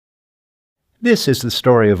This is the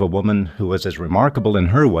story of a woman who was as remarkable in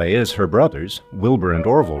her way as her brothers, Wilbur and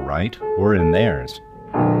Orville Wright, were in theirs.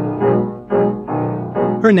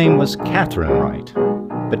 Her name was Catherine Wright,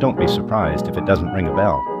 but don't be surprised if it doesn't ring a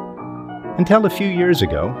bell. Until a few years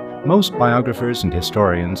ago, most biographers and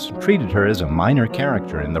historians treated her as a minor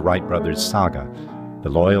character in the Wright brothers' saga, the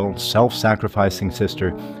loyal, self-sacrificing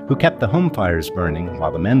sister who kept the home fires burning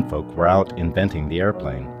while the menfolk were out inventing the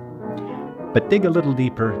airplane. But dig a little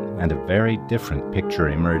deeper, and a very different picture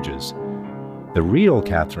emerges. The real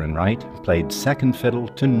Catherine Wright played second fiddle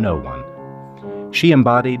to no one. She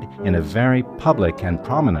embodied, in a very public and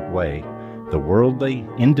prominent way, the worldly,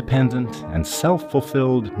 independent, and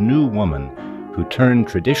self-fulfilled new woman who turned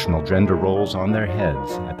traditional gender roles on their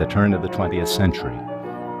heads at the turn of the 20th century.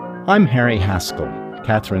 I'm Harry Haskell,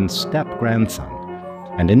 Catherine's step-grandson,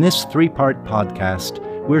 and in this three-part podcast,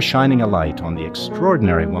 we're shining a light on the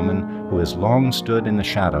extraordinary woman who has long stood in the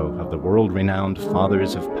shadow of the world-renowned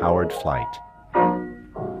fathers of powered flight.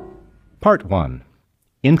 Part 1.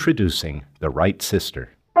 Introducing the Wright sister.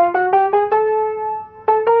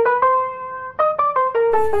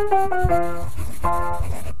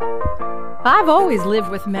 I've always lived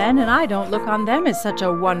with men, and I don't look on them as such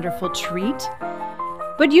a wonderful treat.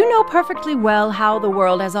 But you know perfectly well how the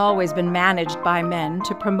world has always been managed by men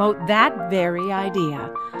to promote that very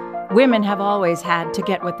idea. Women have always had to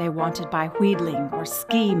get what they wanted by wheedling or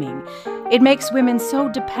scheming. It makes women so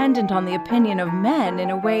dependent on the opinion of men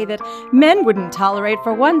in a way that men wouldn't tolerate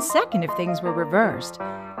for 1 second if things were reversed.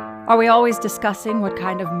 Are we always discussing what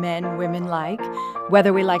kind of men women like?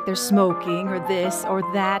 Whether we like their smoking or this or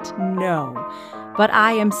that? No. But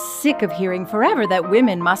I am sick of hearing forever that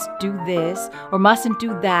women must do this or mustn't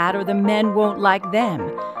do that or the men won't like them.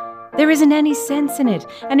 There isn't any sense in it,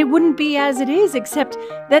 and it wouldn't be as it is except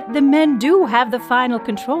that the men do have the final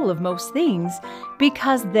control of most things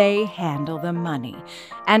because they handle the money.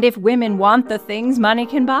 And if women want the things money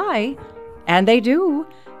can buy, and they do,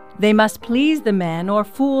 they must please the men or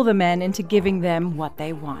fool the men into giving them what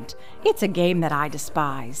they want. It's a game that I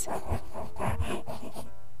despise.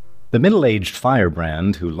 The middle-aged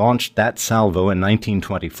firebrand who launched that salvo in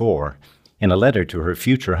 1924, in a letter to her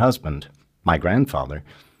future husband, my grandfather,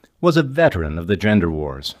 was a veteran of the gender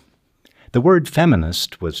wars. The word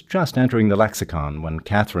feminist was just entering the lexicon when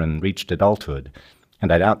Catherine reached adulthood,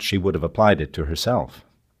 and I doubt she would have applied it to herself.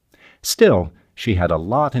 Still, she had a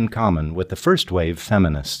lot in common with the first-wave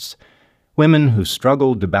feminists, women who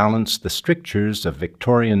struggled to balance the strictures of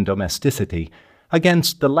Victorian domesticity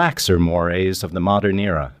against the laxer mores of the modern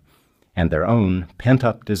era, and their own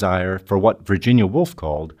pent-up desire for what Virginia Woolf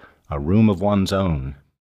called a room of one's own.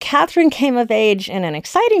 Catherine came of age in an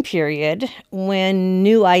exciting period when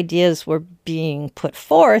new ideas were being put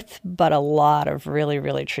forth, but a lot of really,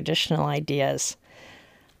 really traditional ideas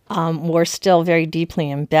were still very deeply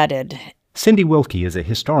embedded. Cindy Wilkie is a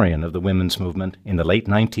historian of the women's movement in the late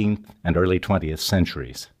 19th and early 20th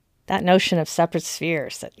centuries. That notion of separate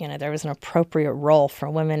spheres, that, there was an appropriate role for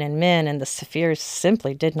women and men, and the spheres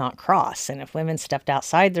simply did not cross. And if women stepped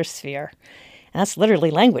outside their sphere, and that's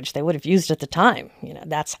literally language they would have used at the time,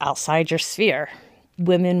 that's outside your sphere,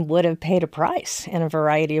 women would have paid a price in a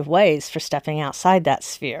variety of ways for stepping outside that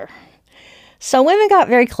sphere. So women got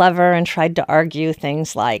very clever and tried to argue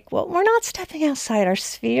things like, well, we're not stepping outside our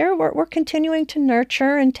sphere. We're continuing to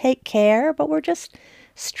nurture and take care, but we're just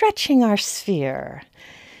stretching our sphere.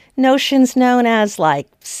 Notions known as like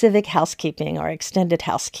civic housekeeping or extended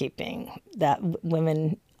housekeeping that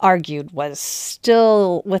women argued was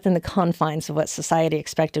still within the confines of what society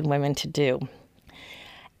expected women to do.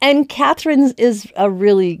 And Catherine is a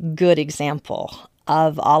really good example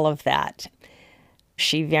of all of that.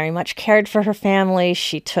 She very much cared for her family.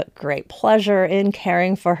 She took great pleasure in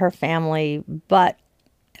caring for her family, but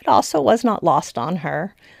it also was not lost on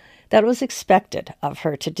her that it was expected of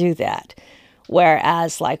her to do that.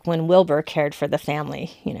 Whereas, like when Wilbur cared for the family,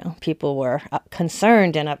 people were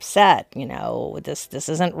concerned and upset. This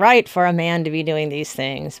isn't right for a man to be doing these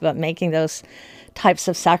things. But making those types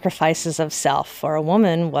of sacrifices of self for a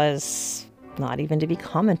woman was not even to be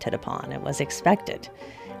commented upon. It was expected.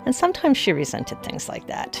 And sometimes she resented things like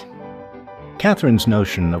that. Catherine's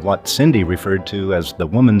notion of what Cindy referred to as the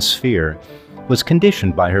woman's sphere was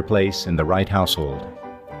conditioned by her place in the Wright household.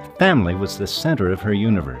 Family was the center of her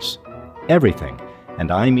universe. Everything,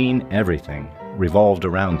 and I mean everything, revolved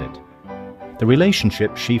around it. The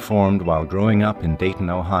relationship she formed while growing up in Dayton,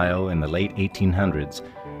 Ohio in the late 1800s,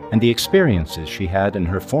 and the experiences she had in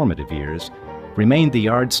her formative years, remained the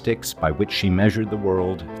yardsticks by which she measured the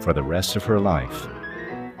world for the rest of her life.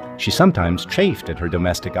 She sometimes chafed at her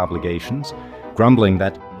domestic obligations, grumbling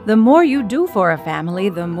that The more you do for a family,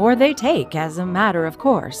 the more they take, as a matter of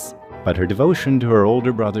course. But her devotion to her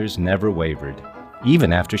older brothers never wavered,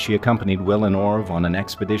 even after she accompanied Will and Orv on an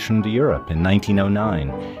expedition to Europe in 1909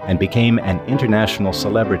 and became an international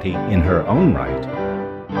celebrity in her own right.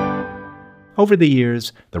 Over the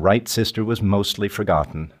years, the Wright sister was mostly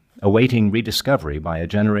forgotten, awaiting rediscovery by a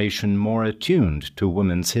generation more attuned to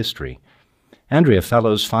women's history. Andrea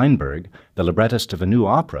Fellows Feinberg, the librettist of a new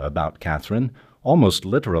opera about Catherine, almost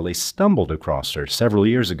literally stumbled across her several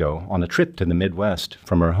years ago on a trip to the Midwest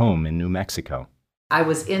from her home in New Mexico. I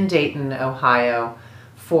was in Dayton, Ohio,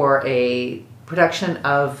 for a production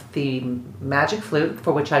of the Magic Flute,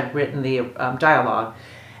 for which I'd written the dialogue.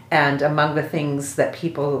 And among the things that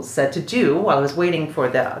people said to do while I was waiting for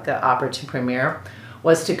the opera to premiere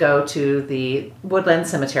was to go to the Woodland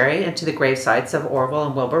Cemetery and to the gravesites of Orville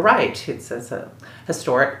and Wilbur Wright. It's a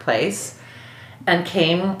historic place. And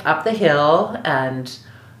came up the hill and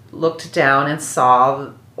looked down and saw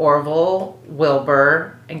Orville,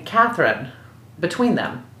 Wilbur, and Catherine between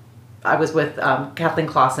them. I was with Kathleen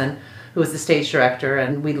Clausen, who was the stage director,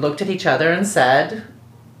 and we looked at each other and said,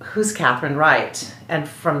 "Who's Catherine Wright?" And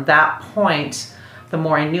from that point, the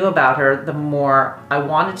more I knew about her, the more I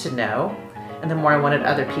wanted to know, and the more I wanted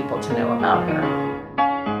other people to know about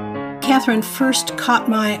her. Catherine first caught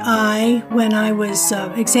my eye when I was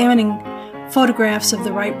examining photographs of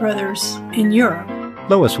the Wright brothers in Europe.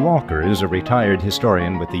 Lois Walker is a retired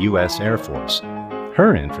historian with the U.S. Air Force.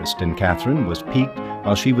 Her interest in Catherine was piqued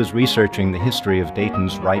while she was researching the history of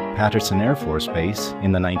Dayton's Wright-Patterson Air Force Base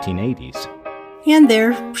in the 1980s. And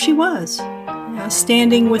there she was,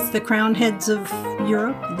 standing with the crowned heads of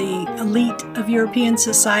Europe, the elite of European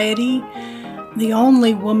society, the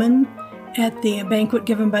only woman at the banquet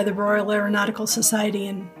given by the Royal Aeronautical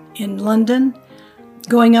Society in London,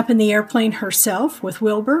 going up in the airplane herself with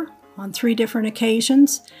Wilbur on 3 different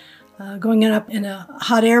occasions, going up in a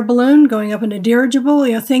hot air balloon, going up in a dirigible,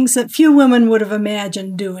 things that few women would have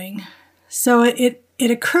imagined doing. So it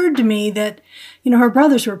occurred to me that, her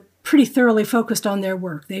brothers were pretty thoroughly focused on their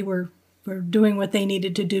work. They were doing what they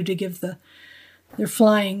needed to do to give their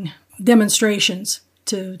flying demonstrations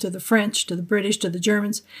to the French, to the British, to the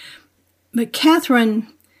Germans. But Catherine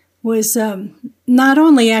was not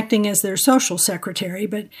only acting as their social secretary,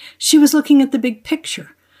 but she was looking at the big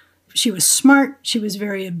picture. She was smart. She was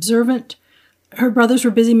very observant. Her brothers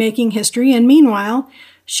were busy making history, and meanwhile,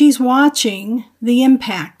 she's watching the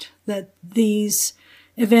impact that these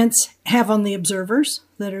events have on the observers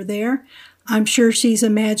that are there. I'm sure she's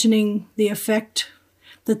imagining the effect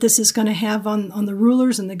that this is going to have on the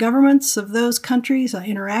rulers and the governments of those countries,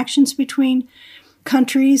 interactions between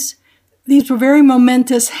countries. These were very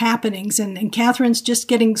momentous happenings, and Catherine's just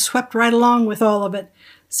getting swept right along with all of it.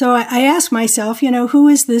 So I asked myself, who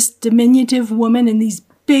is this diminutive woman in these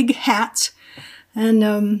big hats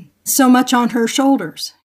and so much on her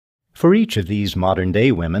shoulders? For each of these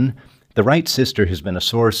modern-day women, the Wright sister has been a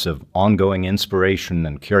source of ongoing inspiration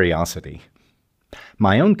and curiosity.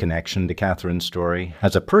 My own connection to Catherine's story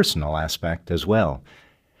has a personal aspect as well.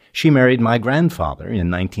 She married my grandfather in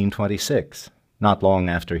 1926. Not long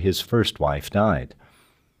after his first wife died.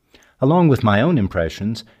 Along with my own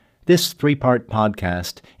impressions, this 3-part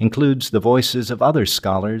podcast includes the voices of other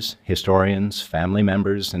scholars, historians, family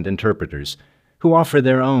members, and interpreters who offer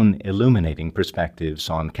their own illuminating perspectives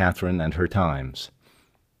on Catherine and her times.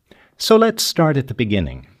 So let's start at the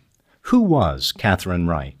beginning. Who was Catherine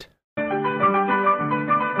Wright?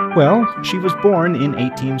 Well, she was born in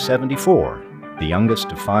 1874, the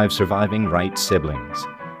youngest of 5 surviving Wright siblings.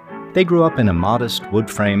 They grew up in a modest wood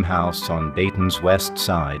frame house on Dayton's west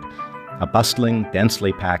side, a bustling,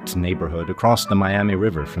 densely packed neighborhood across the Miami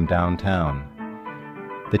River from downtown.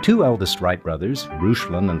 The 2 eldest Wright brothers,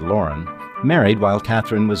 Rushlin and Lauren, married while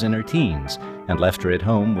Catherine was in her teens and left her at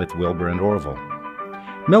home with Wilbur and Orville.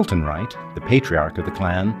 Milton Wright, the patriarch of the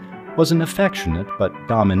clan, was an affectionate but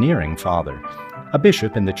domineering father, a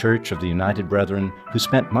bishop in the Church of the United Brethren who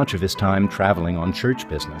spent much of his time traveling on church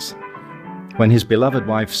business. When his beloved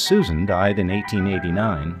wife Susan died in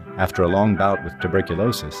 1889, after a long bout with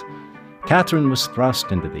tuberculosis, Catherine was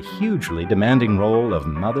thrust into the hugely demanding role of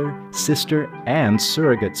mother, sister, and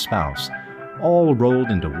surrogate spouse, all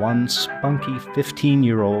rolled into one spunky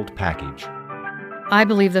 15-year-old package. I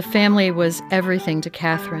believe the family was everything to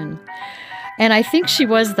Catherine, and I think she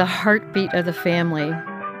was the heartbeat of the family.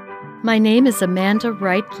 My name is Amanda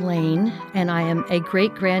Wright Lane, and I am a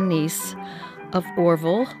great-grandniece of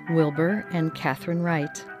Orville, Wilbur, and Catherine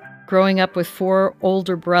Wright. Growing up with 4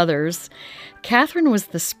 older brothers, Catherine was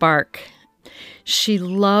the spark. She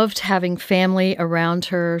loved having family around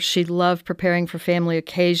her. She loved preparing for family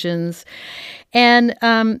occasions. And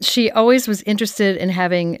she always was interested in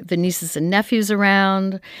having the nieces and nephews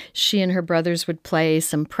around. She and her brothers would play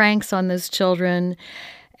some pranks on those children.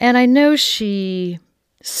 And I know she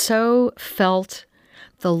so felt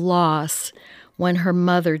the loss when her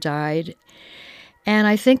mother died. And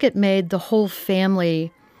I think it made the whole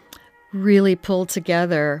family really pull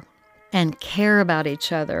together and care about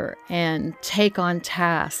each other and take on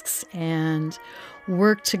tasks and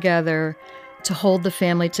work together to hold the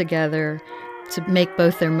family together, to make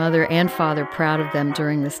both their mother and father proud of them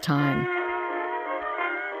during this time.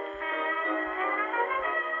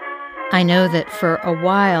 I know that for a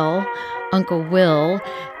while, Uncle Will,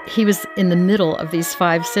 he was in the middle of these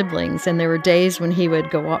 5 siblings, and there were days when he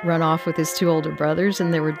would run off with his 2 older brothers,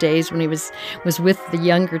 and there were days when he was with the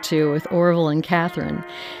younger 2, with Orville and Catherine.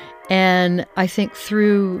 And I think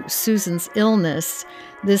through Susan's illness,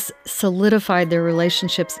 this solidified their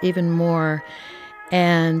relationships even more.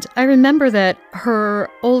 And I remember that her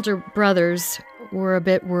older brothers were a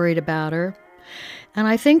bit worried about her. And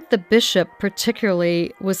I think the bishop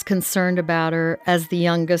particularly was concerned about her as the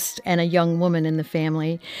youngest and a young woman in the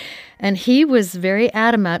family. And he was very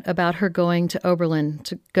adamant about her going to Oberlin,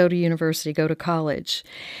 to go to university, go to college.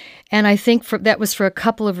 And I think that was for a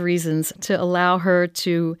couple of reasons, to allow her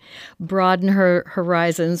to broaden her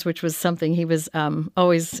horizons, which was something he was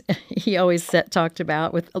always talked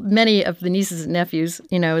about with many of the nieces and nephews,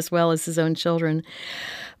 as well as his own children.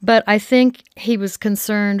 But I think he was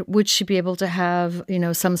concerned, would she be able to have,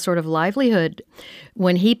 some sort of livelihood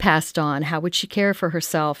when he passed on? How would she care for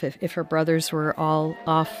herself if her brothers were all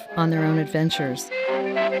off on their own adventures?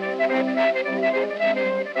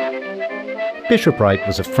 Bishop Wright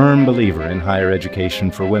was a firm believer in higher education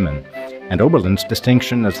for women, and Oberlin's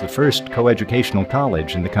distinction as the first coeducational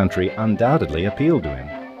college in the country undoubtedly appealed to him.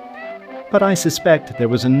 But I suspect there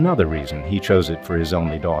was another reason he chose it for his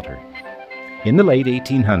only daughter. In the late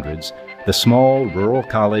 1800s, the small rural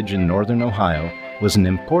college in northern Ohio was an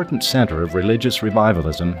important center of religious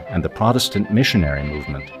revivalism and the Protestant missionary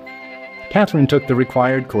movement. Catherine took the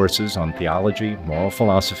required courses on theology, moral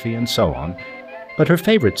philosophy, and so on, but her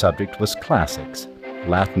favorite subject was classics,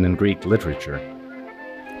 Latin and Greek literature.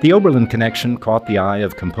 The Oberlin connection caught the eye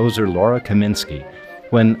of composer Laura Kaminsky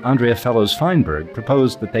when Andrea Fellows-Feinberg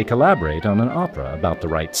proposed that they collaborate on an opera about the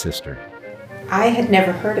Wright sister. I had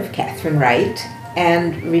never heard of Catherine Wright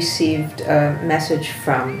and received a message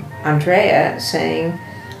from Andrea saying,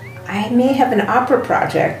 I may have an opera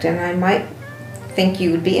project and I might think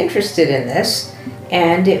you would be interested in this.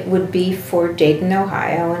 And it would be for Dayton,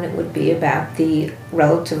 Ohio, and it would be about the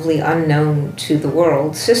relatively unknown to the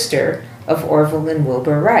world sister of Orville and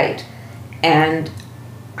Wilbur Wright. And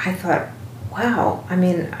I thought, wow,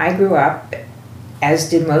 I grew up, as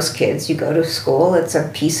did most kids, you go to school, it's a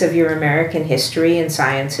piece of your American history and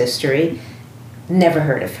science history. Never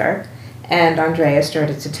heard of her. And Andrea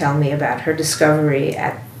started to tell me about her discovery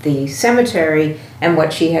at the cemetery and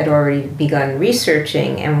what she had already begun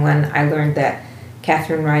researching. And when I learned that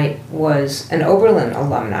Catherine Wright was an Oberlin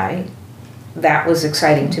alumni, that was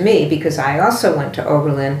exciting to me because I also went to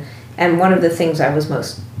Oberlin, and one of the things I was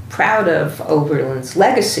most proud of Oberlin's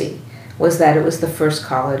legacy was that it was the first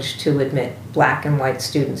college to admit black and white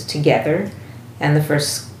students together and the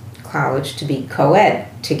first college to be co-ed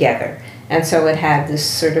together. And so it had this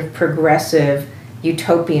sort of progressive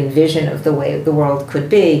utopian vision of the way the world could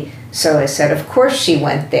be. So I said, of course she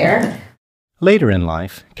went there. Later in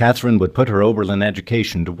life, Catherine would put her Oberlin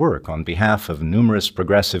education to work on behalf of numerous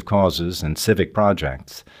progressive causes and civic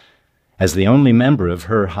projects. As the only member of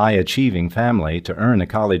her high-achieving family to earn a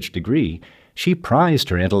college degree, she prized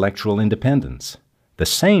her intellectual independence, the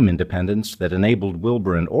same independence that enabled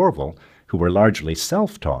Wilbur and Orville, who were largely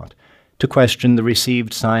self-taught, to question the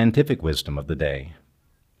received scientific wisdom of the day.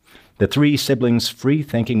 The 3 siblings'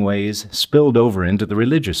 free-thinking ways spilled over into the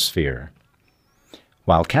religious sphere.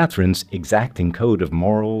 While Catherine's exacting code of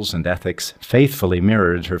morals and ethics faithfully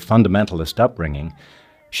mirrored her fundamentalist upbringing,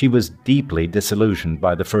 she was deeply disillusioned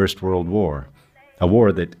by the First World War, a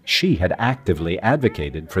war that she had actively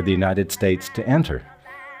advocated for the United States to enter.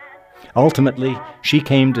 Ultimately, she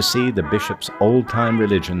came to see the bishop's old-time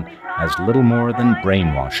religion as little more than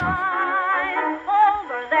brainwashing.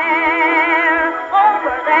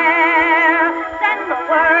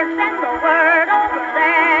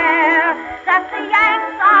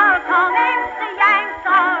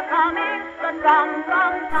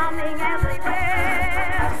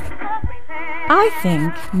 I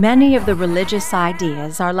think many of the religious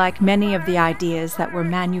ideas are like many of the ideas that were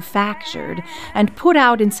manufactured and put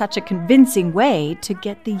out in such a convincing way to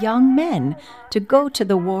get the young men to go to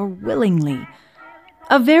the war willingly.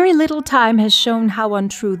 A very little time has shown how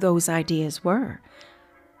untrue those ideas were.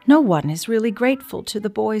 No one is really grateful to the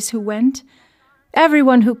boys who went.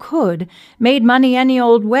 Everyone who could made money any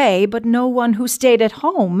old way, but no one who stayed at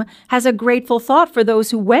home has a grateful thought for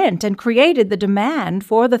those who went and created the demand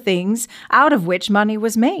for the things out of which money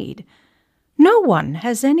was made. No one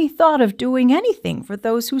has any thought of doing anything for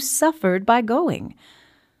those who suffered by going.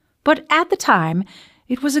 But at the time,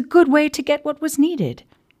 it was a good way to get what was needed.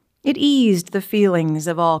 It eased the feelings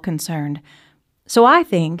of all concerned. So I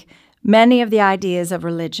think many of the ideas of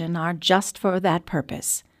religion are just for that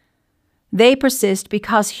purpose. They persist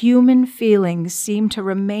because human feelings seem to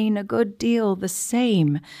remain a good deal the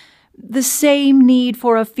same. The same need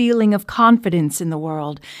for a feeling of confidence in the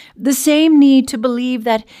world. The same need to believe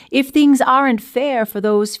that if things aren't fair for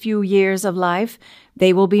those few years of life,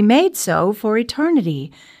 they will be made so for eternity.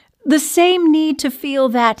 The same need to feel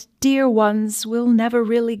that dear ones will never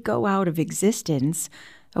really go out of existence,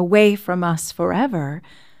 away from us forever.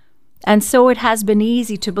 And so it has been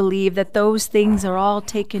easy to believe that those things are all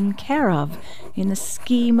taken care of in the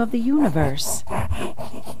scheme of the universe.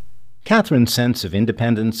 Catherine's sense of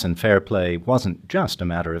independence and fair play wasn't just a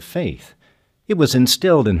matter of faith. It was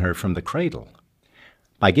instilled in her from the cradle.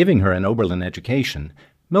 By giving her an Oberlin education,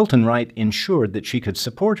 Milton Wright ensured that she could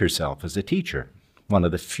support herself as a teacher, one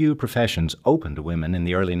of the few professions open to women in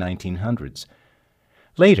the early 1900s.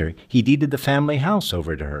 Later, he deeded the family house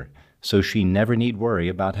over to her, so she never need worry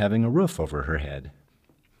about having a roof over her head.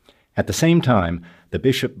 At the same time, the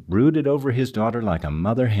bishop brooded over his daughter like a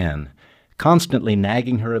mother hen, constantly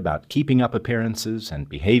nagging her about keeping up appearances and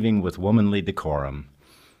behaving with womanly decorum.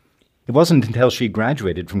 It wasn't until she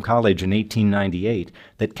graduated from college in 1898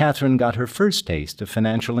 that Catherine got her first taste of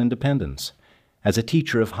financial independence as a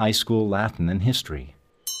teacher of high school Latin and history.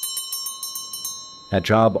 That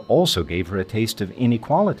job also gave her a taste of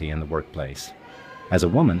inequality in the workplace. As a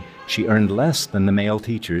woman, she earned less than the male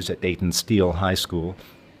teachers at Dayton Steele High School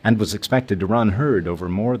and was expected to run herd over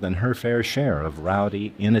more than her fair share of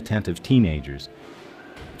rowdy, inattentive teenagers.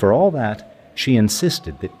 For all that, she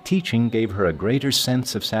insisted that teaching gave her a greater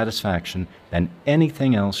sense of satisfaction than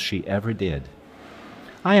anything else she ever did.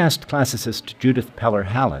 I asked classicist Judith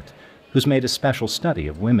Peller-Hallett, who's made a special study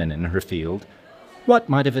of women in her field, what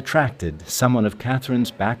might have attracted someone of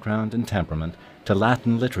Catherine's background and temperament to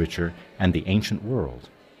Latin literature and the ancient world.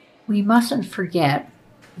 We mustn't forget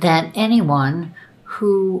that anyone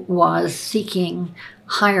who was seeking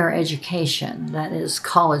higher education, that is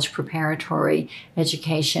college preparatory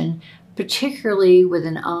education, particularly with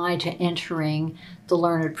an eye to entering the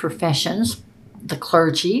learned professions, the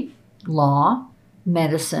clergy, law,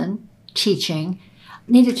 medicine, teaching,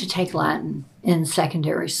 needed to take Latin in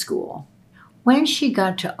secondary school. When she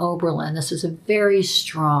got to Oberlin, this is a very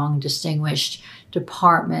strong, distinguished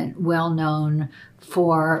department, well known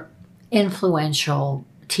for influential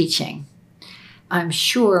teaching. I'm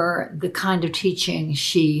sure the kind of teaching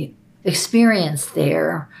she experienced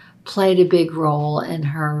there played a big role in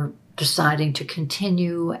her deciding to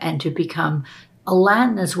continue and to become a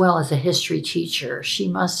Latin as well as a history teacher. She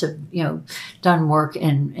must have, done work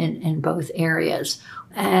in both areas.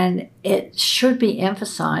 And it should be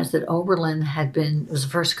emphasized that Oberlin was the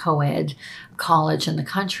first co-ed college in the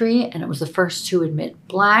country, and it was the first to admit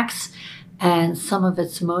blacks. And some of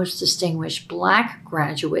its most distinguished black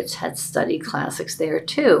graduates had studied classics there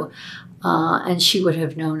too. And she would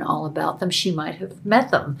have known all about them. She might have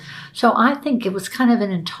met them. So I think it was kind of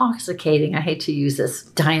an intoxicating, I hate to use this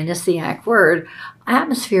Dionysiac word,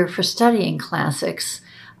 atmosphere for studying classics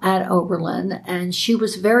at Oberlin. And she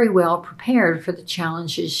was very well prepared for the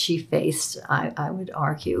challenges she faced, I would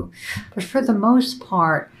argue. But for the most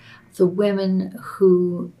part, the women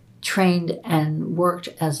who trained and worked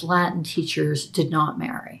as Latin teachers did not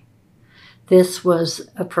marry. This was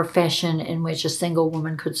a profession in which a single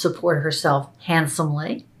woman could support herself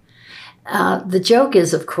handsomely. The joke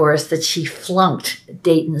is, of course, that she flunked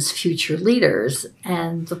Dayton's future leaders.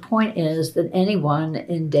 And the point is that anyone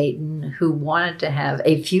in Dayton who wanted to have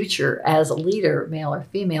a future as a leader, male or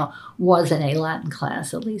female, was in a Latin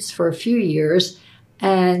class, at least for a few years.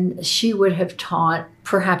 And she would have taught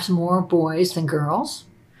perhaps more boys than girls.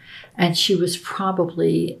 And she was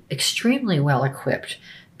probably extremely well equipped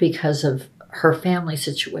because of her family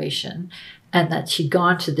situation. and that she'd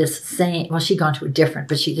gone to this same, well, she'd gone to a different,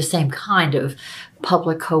 but the same kind of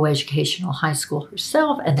public coeducational high school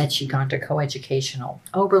herself, and that she'd gone to coeducational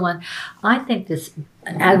Oberlin. I think this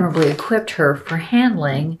admirably equipped her for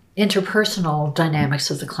handling interpersonal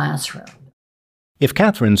dynamics of the classroom. If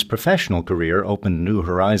Catherine's professional career opened new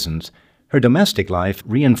horizons, her domestic life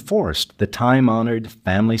reinforced the time-honored,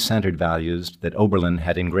 family-centered values that Oberlin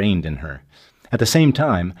had ingrained in her. At the same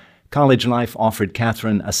time, college life offered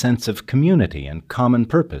Catherine a sense of community and common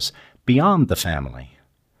purpose beyond the family.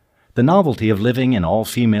 The novelty of living in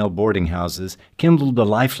all-female boarding houses kindled a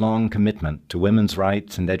lifelong commitment to women's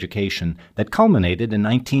rights and education that culminated in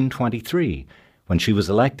 1923, when she was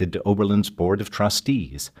elected to Oberlin's Board of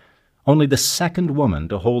Trustees, only the second woman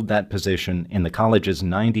to hold that position in the college's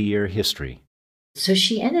 90-year history. So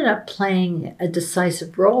she ended up playing a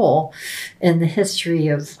decisive role in the history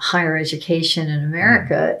of higher education in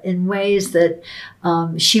America in ways that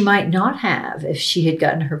she might not have if she had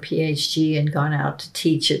gotten her PhD and gone out to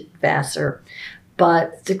teach at Vassar.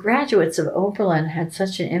 But the graduates of Oberlin had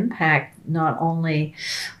such an impact not only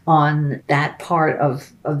on that part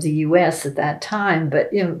of the U.S. at that time,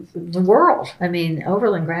 but the world. I mean,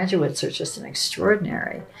 Oberlin graduates are just an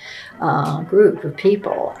extraordinary group of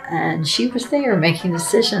people, and she was there making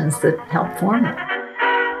decisions that helped form them.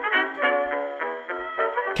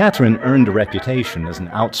 Catherine earned a reputation as an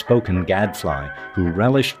outspoken gadfly who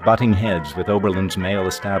relished butting heads with Oberlin's male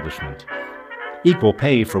establishment. Equal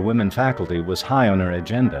pay for women faculty was high on her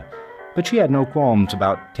agenda, but she had no qualms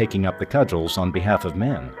about taking up the cudgels on behalf of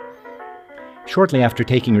men. Shortly after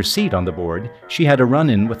taking her seat on the board, she had a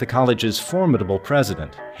run-in with the college's formidable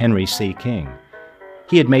president, Henry C. King.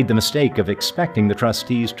 He had made the mistake of expecting the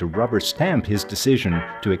trustees to rubber stamp his decision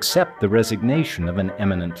to accept the resignation of an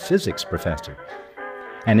eminent physics professor.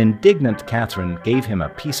 An indignant Catherine gave him a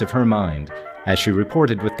piece of her mind, as she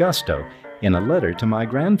reported with gusto in a letter to my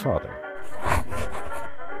grandfather.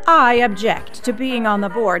 I object to being on the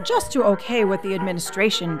board just to okay what the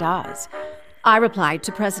administration does. I replied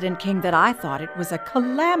to President King that I thought it was a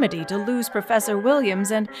calamity to lose Professor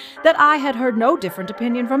Williams and that I had heard no different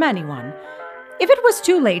opinion from anyone. If it was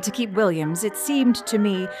too late to keep Williams, it seemed to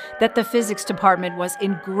me that the physics department was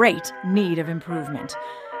in great need of improvement.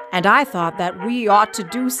 And I thought that we ought to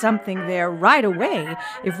do something there right away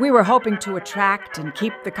if we were hoping to attract and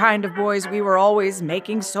keep the kind of boys we were always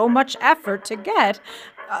making so much effort to get.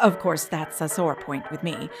 Of course, that's a sore point with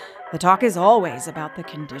me. The talk is always about the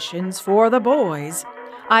conditions for the boys.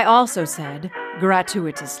 I also said,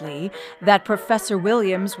 gratuitously, that Professor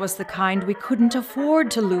Williams was the kind we couldn't afford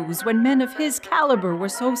to lose when men of his caliber were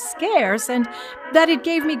so scarce, and that it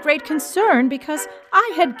gave me great concern because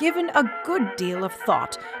I had given a good deal of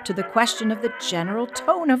thought to the question of the general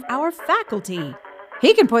tone of our faculty.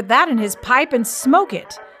 He can put that in his pipe and smoke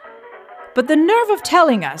it. But the nerve of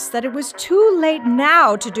telling us that it was too late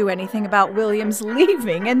now to do anything about Williams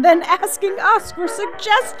leaving and then asking us for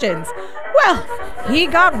suggestions. Well, he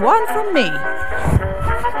got one from me.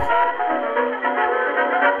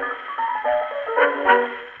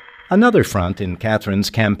 Another front in Catherine's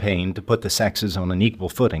campaign to put the sexes on an equal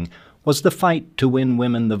footing was the fight to win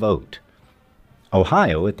women the vote.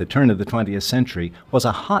 Ohio, at the turn of the 20th century, was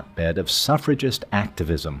a hotbed of suffragist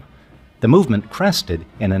activism. The movement crested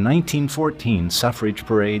in a 1914 suffrage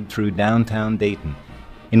parade through downtown Dayton,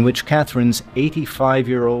 in which Catherine's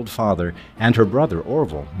 85-year-old father and her brother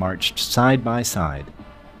Orville marched side by side.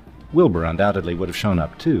 Wilbur undoubtedly would have shown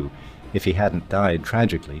up too, if he hadn't died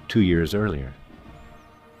tragically 2 years earlier.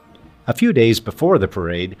 A few days before the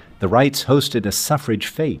parade, the Wrights hosted a suffrage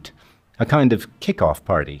fete, a kind of kickoff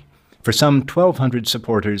party, for some 1,200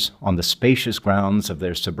 supporters on the spacious grounds of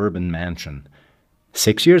their suburban mansion.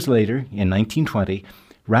 6 years later, in 1920,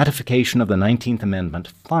 ratification of the 19th Amendment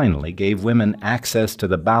finally gave women access to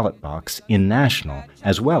the ballot box in national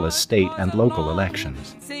as well as state and local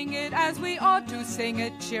elections. Sing it as we ought to sing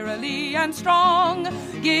it, cheerily and strong,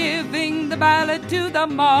 giving the ballot to the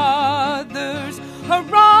mothers.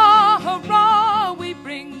 Hurrah, hurrah, we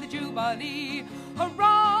bring the jubilee.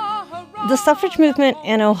 Hurrah, hurrah. The suffrage movement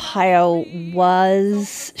in Ohio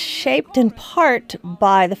was shaped in part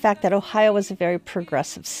by the fact that Ohio was a very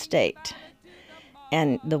progressive state.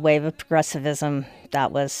 And the wave of progressivism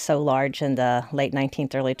that was so large in the late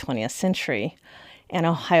 19th, early 20th century. And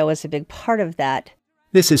Ohio was a big part of that.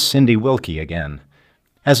 This is Cindy Wilkie again.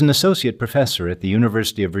 As an associate professor at the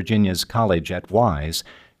University of Virginia's College at Wise,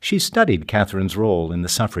 she studied Catherine's role in the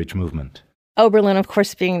suffrage movement. Oberlin, of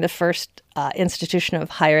course, being the first institution of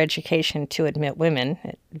higher education to admit women,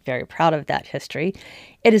 very proud of that history.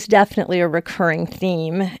 It is definitely a recurring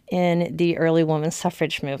theme in the early women's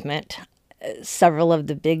suffrage movement. Several of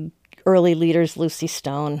the big early leaders, Lucy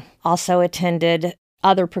Stone, also attended.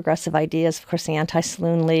 Other progressive ideas, of course, the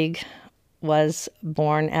Anti-Saloon League was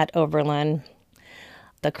born at Oberlin.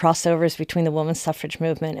 The crossovers between the women's suffrage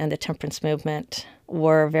movement and the temperance movement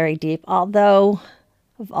were very deep, although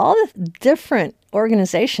of all the different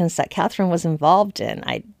organizations that Catherine was involved in,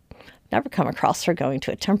 I'd never come across her going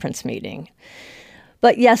to a temperance meeting.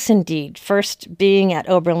 But yes, indeed, first being at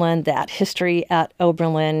Oberlin, that history at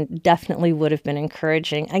Oberlin definitely would have been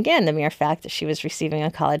encouraging. Again, the mere fact that she was receiving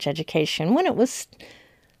a college education when it was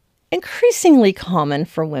increasingly common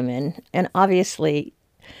for women, and obviously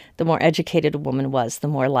the more educated a woman was, the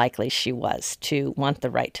more likely she was to want the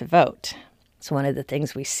right to vote. So one of the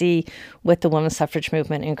things we see with the women's suffrage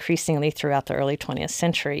movement increasingly throughout the early 20th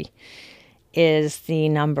century is the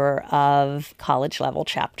number of college-level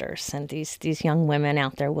chapters and these young women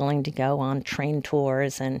out there willing to go on train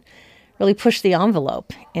tours and really push the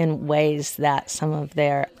envelope in ways that some of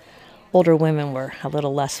their older women were a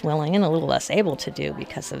little less willing and a little less able to do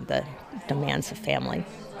because of the demands of family.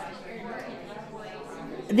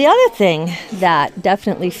 The other thing that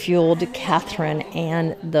definitely fueled Catherine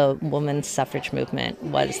and the women's suffrage movement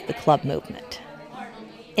was the club movement.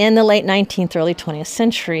 In the late 19th, early 20th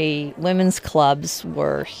century, women's clubs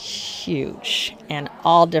were huge, and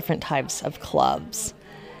all different types of clubs.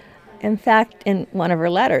 In fact, in one of her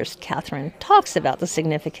letters, Catherine talks about the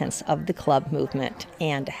significance of the club movement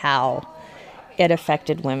and how it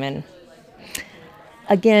affected women.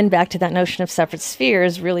 Again, back to that notion of separate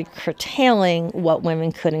spheres, really curtailing what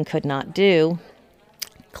women could and could not do.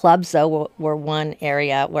 Clubs, though, were one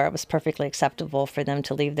area where it was perfectly acceptable for them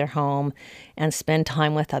to leave their home and spend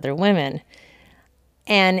time with other women.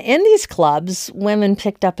 And in these clubs, women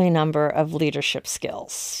picked up a number of leadership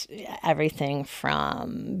skills, everything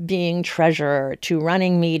from being treasurer to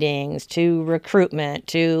running meetings to recruitment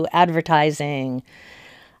to advertising.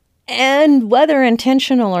 And whether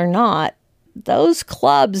intentional or not, those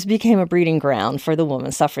clubs became a breeding ground for the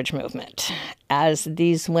women's suffrage movement, as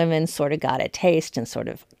these women sort of got a taste and sort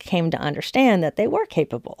of came to understand that they were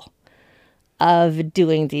capable of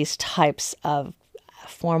doing these types of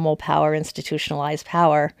formal power, institutionalized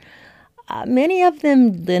power. Many of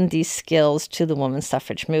them lend these skills to the women's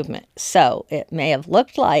suffrage movement. So it may have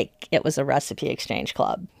looked like it was a recipe exchange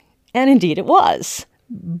club, and indeed it was,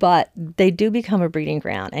 but they do become a breeding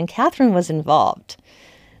ground, and Catherine was involved.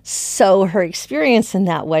 So her experience in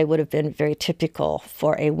that way would have been very typical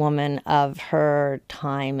for a woman of her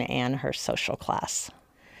time and her social class.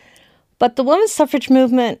 But the women's suffrage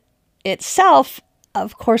movement itself,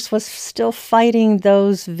 of course, was still fighting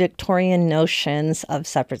those Victorian notions of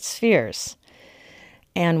separate spheres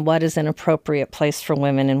and what is an appropriate place for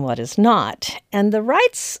women and what is not. And the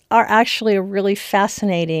Wrights are actually a really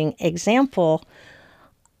fascinating example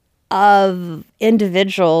of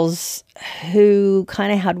individuals who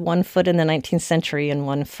kind of had one foot in the 19th century and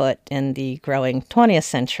one foot in the growing 20th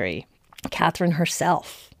century. Catherine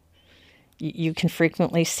herself, you can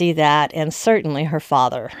frequently see that, and certainly her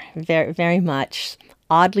father, very, very much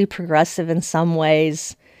oddly progressive in some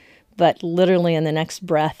ways, but literally in the next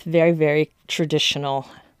breath, very, very traditional.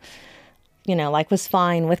 You know, like was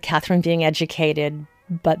fine with Catherine being educated,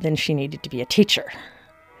 but then she needed to be a teacher.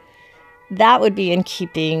 That would be in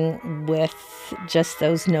keeping with just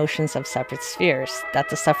those notions of separate spheres that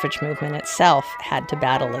the suffrage movement itself had to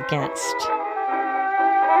battle against.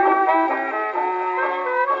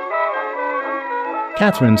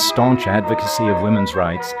 Catherine's staunch advocacy of women's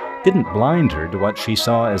rights didn't blind her to what she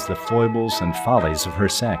saw as the foibles and follies of her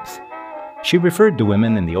sex. She referred to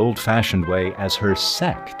women in the old-fashioned way as her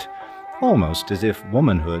sect, almost as if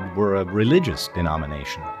womanhood were a religious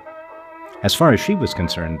denomination. As far as she was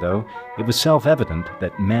concerned, though, it was self-evident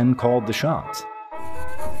that men called the shots.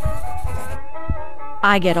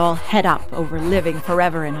 I get all het up over living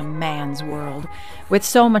forever in a man's world, with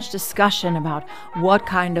so much discussion about what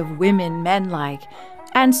kind of women men like,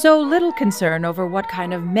 and so little concern over what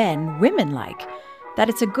kind of men women like, that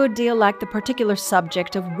it's a good deal like the particular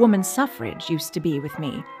subject of woman suffrage used to be with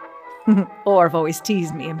me. Orv always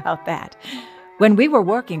teased me about that. When we were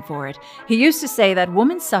working for it, he used to say that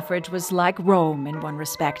woman's suffrage was like Rome in one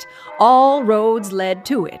respect. All roads led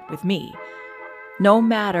to it with me. No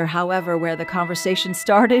matter, however, where the conversation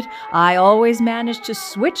started, I always managed to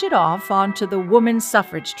switch it off onto the woman's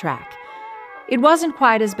suffrage track. It wasn't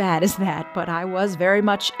quite as bad as that, but I was very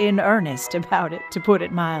much in earnest about it, to put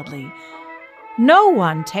it mildly. No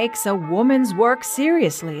one takes a woman's work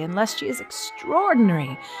seriously unless she is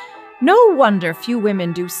extraordinary. No wonder few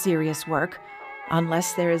women do serious work,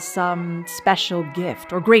 unless there is some special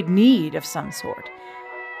gift or great need of some sort.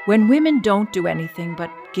 When women don't do anything but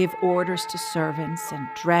give orders to servants and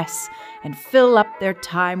dress and fill up their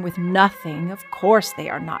time with nothing, of course they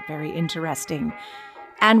are not very interesting.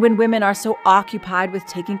 And when women are so occupied with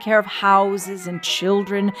taking care of houses and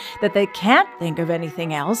children that they can't think of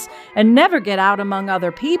anything else and never get out among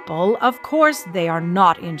other people, of course they are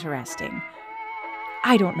not interesting.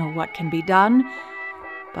 I don't know what can be done,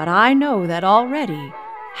 but I know that already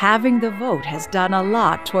having the vote has done a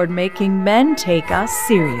lot toward making men take us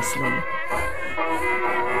seriously.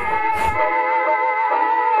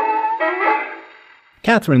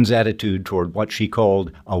 Catherine's attitude toward what she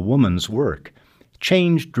called a woman's work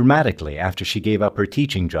changed dramatically after she gave up her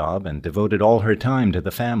teaching job and devoted all her time to the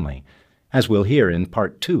family, as we'll hear in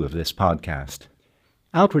part 2 of this podcast.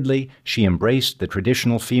 Outwardly, she embraced the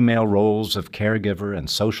traditional female roles of caregiver and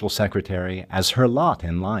social secretary as her lot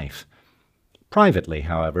in life. Privately,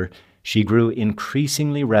 however, she grew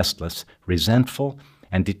increasingly restless, resentful,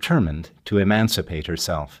 and determined to emancipate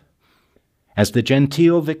herself. As the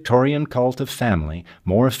genteel Victorian cult of family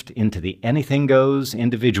morphed into the anything-goes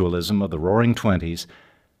individualism of the Roaring Twenties,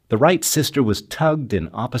 the Wright sister was tugged in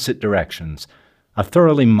opposite directions, a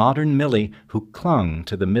thoroughly modern Millie who clung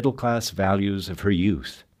to the middle-class values of her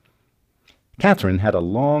youth. Catherine had a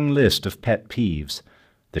long list of pet peeves: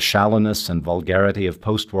 the shallowness and vulgarity of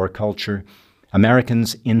post-war culture,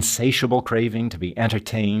 Americans' insatiable craving to be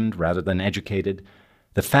entertained rather than educated,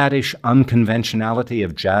 the faddish unconventionality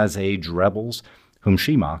of jazz-age rebels, whom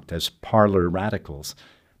she mocked as parlor radicals.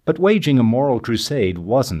 But waging a moral crusade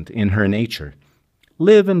wasn't in her nature.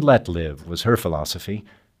 Live and let live was her philosophy,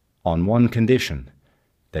 on one condition: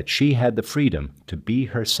 that she had the freedom to be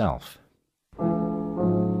herself.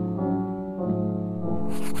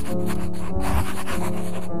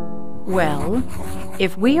 Well,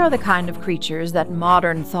 if we are the kind of creatures that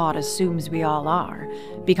modern thought assumes we all are,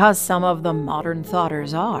 because some of the modern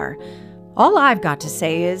thoughters are, all I've got to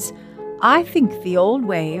say is, I think the old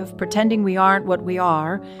way of pretending we aren't what we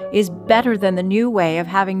are is better than the new way of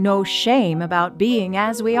having no shame about being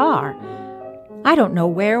as we are. I don't know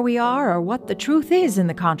where we are or what the truth is in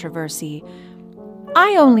the controversy.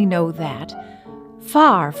 I only know that,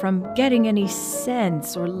 far from getting any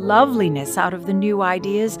sense or loveliness out of the new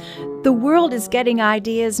ideas, the world is getting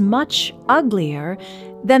ideas much uglier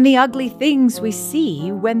than the ugly things we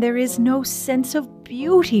see when there is no sense of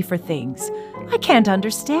beauty for things. I can't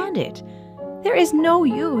understand it. There is no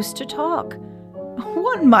use to talk.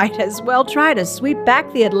 One might as well try to sweep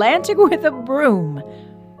back the Atlantic with a broom.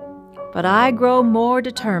 But I grow more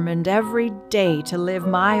determined every day to live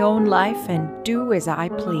my own life and do as I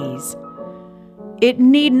please. It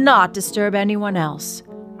need not disturb anyone else.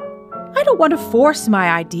 I don't want to force my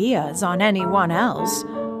ideas on anyone else.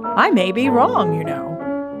 I may be wrong, you know.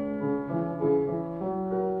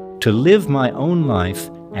 To live my own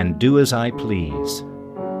life and do as I please.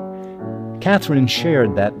 Catherine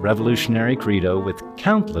shared that revolutionary credo with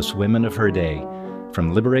countless women of her day,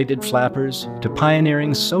 from liberated flappers to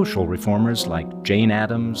pioneering social reformers like Jane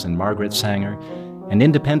Addams and Margaret Sanger, and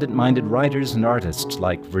independent-minded writers and artists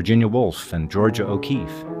like Virginia Woolf and Georgia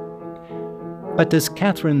O'Keeffe. But does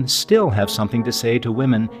Catherine still have something to say to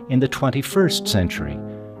women in the 21st century?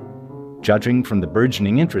 Judging from the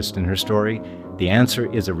burgeoning interest in her story, the answer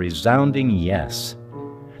is a resounding yes.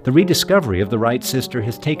 The rediscovery of the Wright sister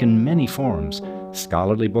has taken many forms: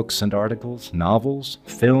 scholarly books and articles, novels,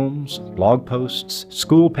 films, blog posts,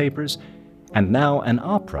 school papers, and now an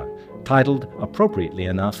opera titled, appropriately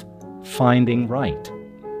enough, Finding Wright.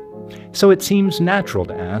 So it seems natural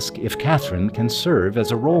to ask if Catherine can serve as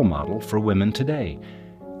a role model for women today.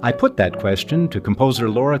 I put that question to composer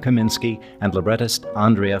Laura Kaminsky and librettist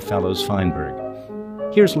Andrea Fellows-Feinberg.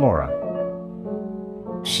 Here's Laura.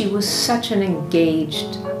 She was such an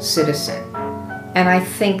engaged citizen. And I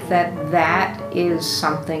think that that is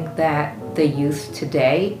something that the youth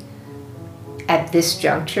today, at this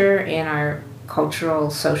juncture in our cultural,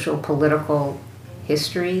 social, political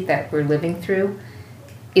history that we're living through,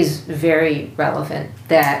 is very relevant.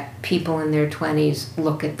 That people in their 20s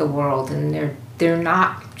look at the world and they're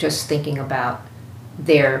not just thinking about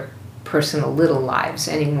their personal little lives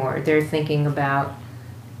anymore. They're thinking about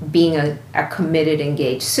being a committed,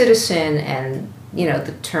 engaged citizen, and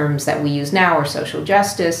the terms that we use now are social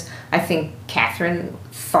justice. I think Catherine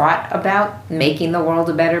thought about making the world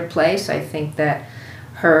a better place. I think that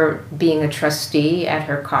her being a trustee at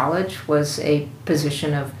her college was a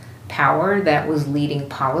position of power that was leading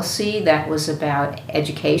policy that was about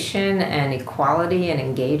education and equality and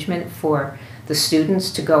engagement for the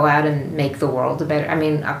students to go out and make the world a better. I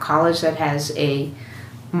mean, a college that has a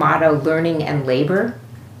motto, learning and labor.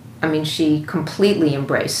 I mean, she completely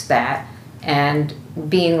embraced that. And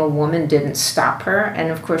being a woman didn't stop her.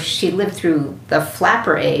 And of course, she lived through the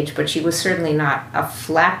flapper age, but she was certainly not a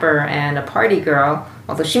flapper and a party girl,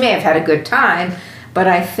 although she may have had a good time. But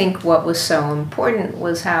I think what was so important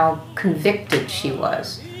was how convicted she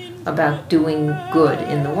was about doing good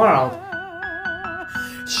in the world.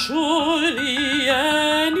 Surely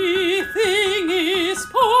anything is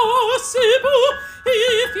possible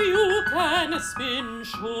if you can spin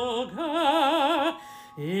sugar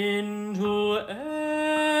into air.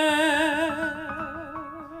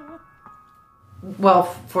 Well,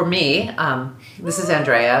 for me, this is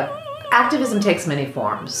Andrea. Activism takes many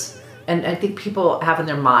forms. And I think people have in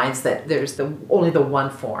their minds that there's only the one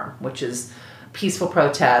form, which is peaceful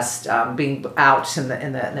protest, being out in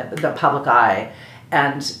the public eye.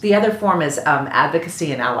 And the other form is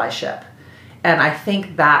advocacy and allyship. And I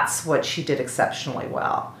think that's what she did exceptionally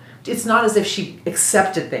well. It's not as if she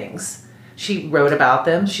accepted things. She wrote about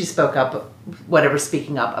them. She spoke up, whatever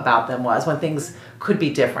speaking up about them was, when things could be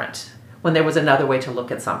different, when there was another way to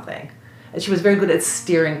look at something. And she was very good at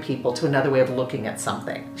steering people to another way of looking at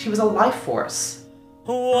something. She was a life force.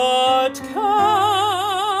 What can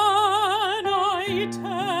I tell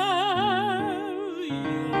you?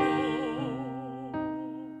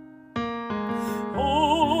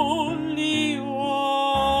 Only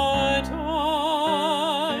what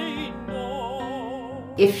I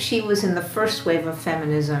know. If she was in the first wave of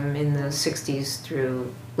feminism in the 60s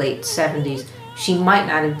through late 70s, she might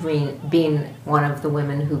not have been one of the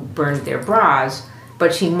women who burned their bras,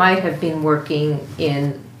 but she might have been working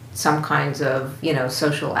in some kinds of,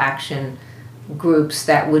 social action groups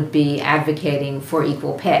that would be advocating for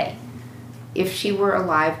equal pay. If she were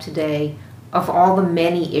alive today, of all the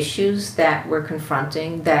many issues that we're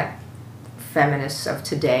confronting, that feminists of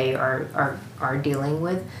today are dealing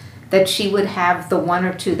with, that she would have the one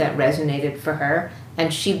or two that resonated for her,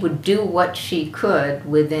 and she would do what she could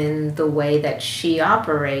within the way that she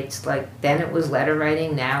operates. Like, then it was letter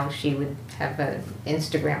writing, now she would have an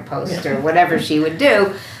Instagram post or whatever she would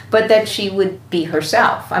do, but that she would be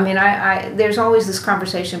herself. I mean, there's always this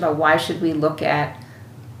conversation about why should we look at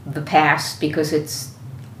the past because it's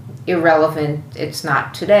irrelevant, it's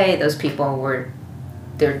not today, those people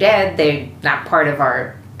they're dead, they're not part of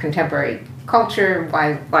our contemporary culture,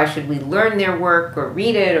 why should we learn their work or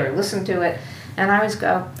read it or listen to it? And I always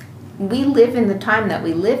go, we live in the time that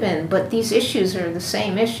we live in, but these issues are the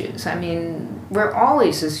same issues. I mean, we're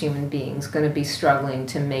always, as human beings, going to be struggling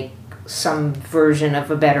to make some version of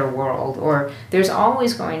a better world, or there's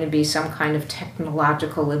always going to be some kind of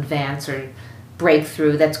technological advance or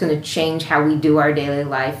breakthrough that's going to change how we do our daily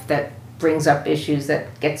life, that brings up issues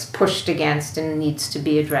that gets pushed against and needs to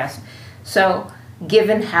be addressed. So,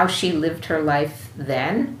 given how she lived her life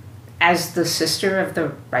then, as the sister of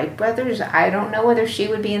the Wright brothers, I don't know whether she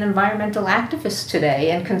would be an environmental activist today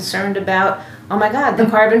and concerned about, oh my God, the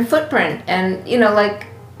carbon footprint. And,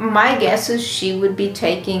 my guess is she would be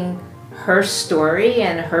taking her story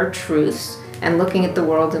and her truths and looking at the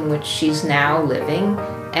world in which she's now living,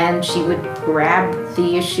 and she would grab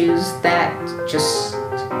the issues that just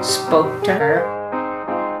spoke to her.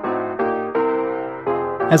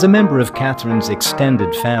 As a member of Catherine's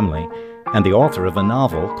extended family, and the author of a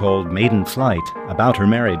novel called Maiden Flight about her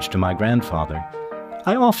marriage to my grandfather,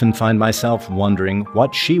 I often find myself wondering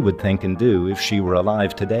what she would think and do if she were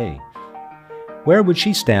alive today. Where would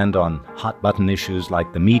she stand on hot-button issues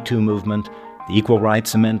like the Me Too movement, the Equal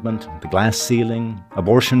Rights Amendment, the glass ceiling,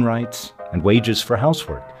 abortion rights, and wages for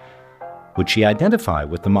housework? Would she identify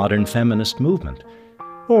with the modern feminist movement?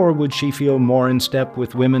 Or would she feel more in step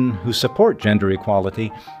with women who support gender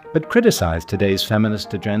equality but criticize today's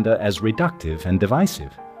feminist agenda as reductive and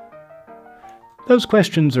divisive? Those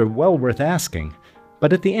questions are well worth asking,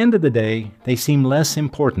 but at the end of the day, they seem less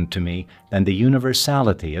important to me than the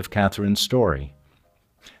universality of Catherine's story.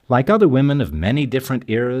 Like other women of many different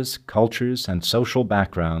eras, cultures, and social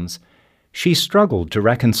backgrounds, she struggled to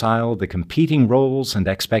reconcile the competing roles and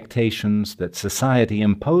expectations that society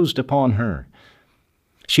imposed upon her.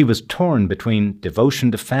 She was torn between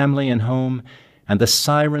devotion to family and home and the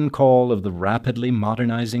siren call of the rapidly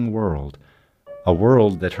modernizing world, a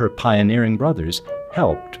world that her pioneering brothers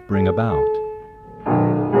helped bring about.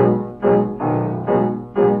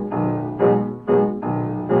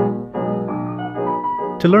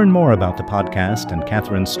 To learn more about the podcast and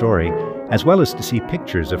Catherine's story, as well as to see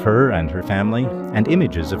pictures of her and her family and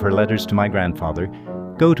images of her letters to my grandfather,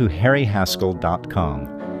 go to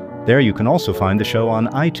harryhaskell.com. There you can also find the show on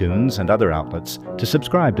iTunes and other outlets to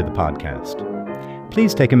subscribe to the podcast.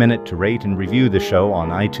 Please take a minute to rate and review the show on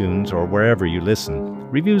iTunes or wherever you listen.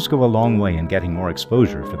 Reviews go a long way in getting more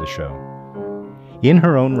exposure for the show. In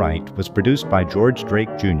Her Own Right was produced by George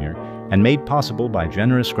Drake Jr. and made possible by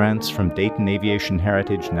generous grants from Dayton Aviation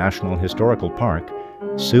Heritage National Historical Park,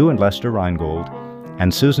 Sue and Lester Reingold,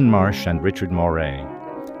 and Susan Marsh and Richard Moray.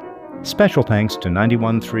 Special thanks to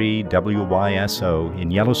 91.3 WYSO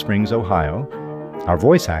in Yellow Springs, Ohio, our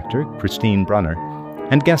voice actor, Christine Brunner,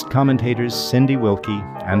 and guest commentators Cindy Wilkie,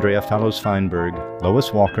 Andrea Fellows-Feinberg,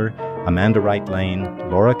 Lois Walker, Amanda Wright Lane,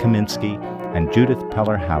 Laura Kaminsky, and Judith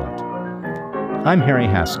Peller-Hallett. I'm Harry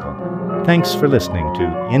Haskell. Thanks for listening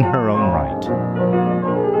to In Her Own Right.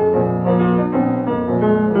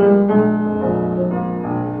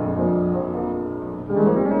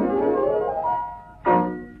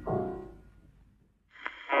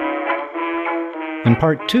 In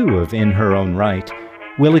Part 2 of In Her Own Right,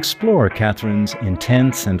 we'll explore Catherine's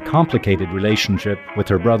intense and complicated relationship with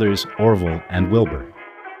her brothers Orville and Wilbur.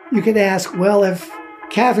 You could ask, well, if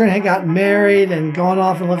Catherine had gotten married and gone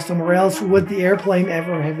off and lived somewhere else, would the airplane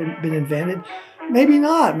ever have been invented? Maybe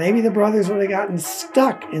not. Maybe the brothers would have gotten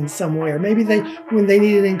stuck in somewhere. Maybe when they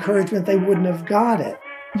needed encouragement, they wouldn't have got it.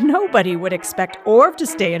 Nobody would expect Orv to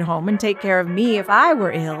stay at home and take care of me if I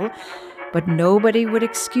were ill, but nobody would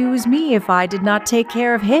excuse me if I did not take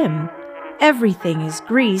care of him. Everything is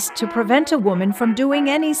greased to prevent a woman from doing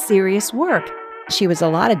any serious work. She was a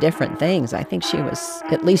lot of different things. I think she was,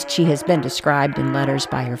 at least she has been described in letters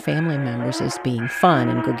by her family members as being fun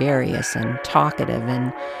and gregarious and talkative,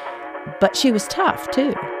 but she was tough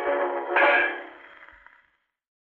too.